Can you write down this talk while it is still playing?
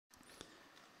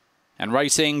And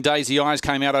racing, Daisy Eyes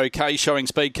came out okay, showing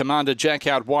speed. Commander Jack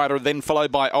out wider, then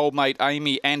followed by Old Mate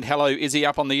Amy and Hello Izzy.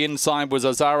 Up on the inside was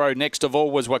Azaro. Next of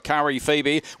all was Wakari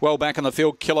Phoebe. Well back in the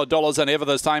field, Killer Dollars and Ever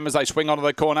the Same as they swing onto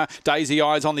the corner. Daisy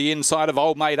Eyes on the inside of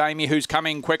Old Mate Amy, who's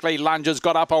coming quickly. Lunges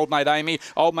got up Old Mate Amy.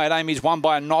 Old Mate Amy's won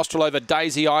by a nostril over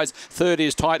Daisy Eyes. Third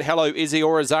is tight, Hello Izzy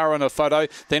or Azaro in a photo.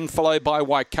 Then followed by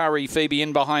Wakari Phoebe.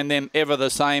 In behind them, Ever the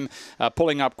Same.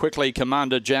 Pulling up quickly,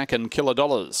 Commander Jack and Killer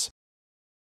Dollars.